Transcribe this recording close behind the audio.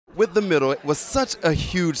With the middle, it was such a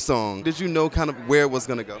huge song. Did you know kind of where it was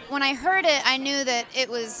going to go? When I heard it, I knew that it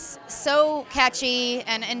was so catchy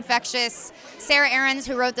and infectious. Sarah Aarons,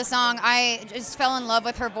 who wrote the song, I just fell in love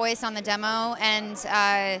with her voice on the demo, and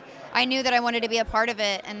I knew that I wanted to be a part of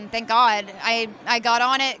it, and thank God I got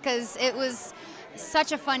on it because it was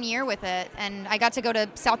such a fun year with it, and I got to go to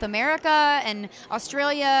South America and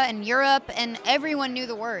Australia and Europe, and everyone knew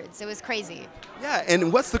the words. It was crazy. Yeah,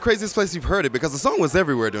 and what's the craziest place you've heard it? Because the song was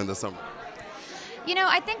everywhere during the summer. You know,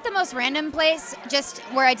 I think the most random place, just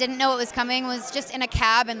where I didn't know it was coming, was just in a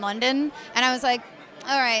cab in London, and I was like,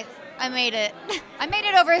 all right, I made it. I made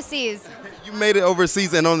it overseas. You made it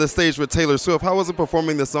overseas and on the stage with Taylor Swift. How was it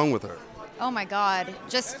performing this song with her? Oh my God,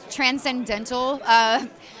 just transcendental.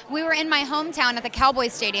 We were in my hometown at the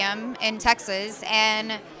Cowboys Stadium in Texas,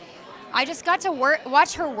 and I just got to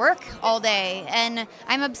watch her work all day, and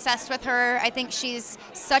I'm obsessed with her. I think she's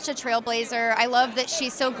such a trailblazer. I love that she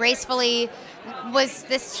so gracefully was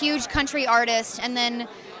this huge country artist, and then,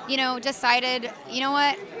 you know, decided, you know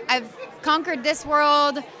what, I've conquered this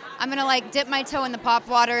world. I'm gonna like dip my toe in the pop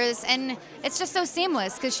waters, and it's just so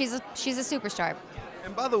seamless because she's a superstar.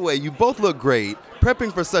 And by the way, you both look great.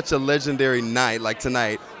 Prepping for such a legendary night like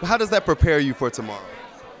tonight, how does that prepare you for tomorrow?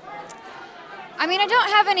 I mean, I don't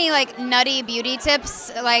have any like nutty beauty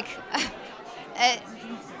tips. Like,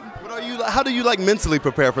 How do you like mentally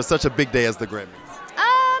prepare for such a big day as the Grammys?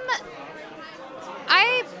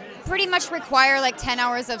 I pretty much require like 10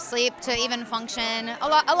 hours of sleep to even function. A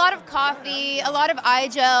lot of coffee, a lot of eye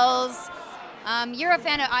gels. You're a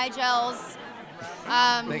fan of eye gels.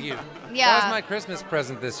 Thank you. Yeah. That was my Christmas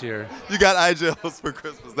present this year. You got eye gels for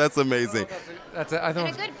Christmas. That's amazing. That's I And don't.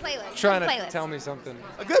 a good playlist. Trying good to playlist. tell me something.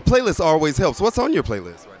 A good playlist always helps. What's on your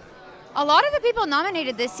playlist right now? A lot of the people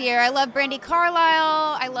nominated this year. I love Brandi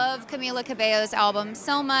Carlile. I love Camila Cabello's album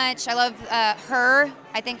so much. I love her.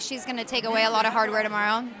 I think she's going to take away a lot of hardware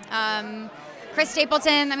tomorrow. Chris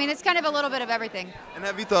Stapleton. I mean, it's kind of a little bit of everything. And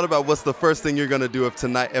have you thought about what's the first thing you're going to do if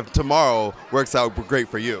tomorrow works out great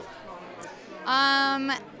for you?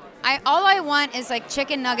 All I want is like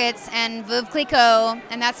chicken nuggets and Veuve Clicquot,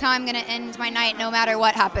 and that's how I'm going to end my night no matter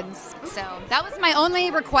what happens. So that was my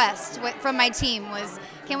only request from my team was,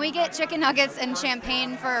 can we get chicken nuggets and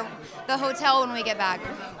champagne for the hotel when we get back?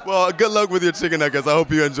 Well, good luck with your chicken nuggets. I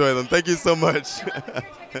hope you enjoy them. Thank you so much.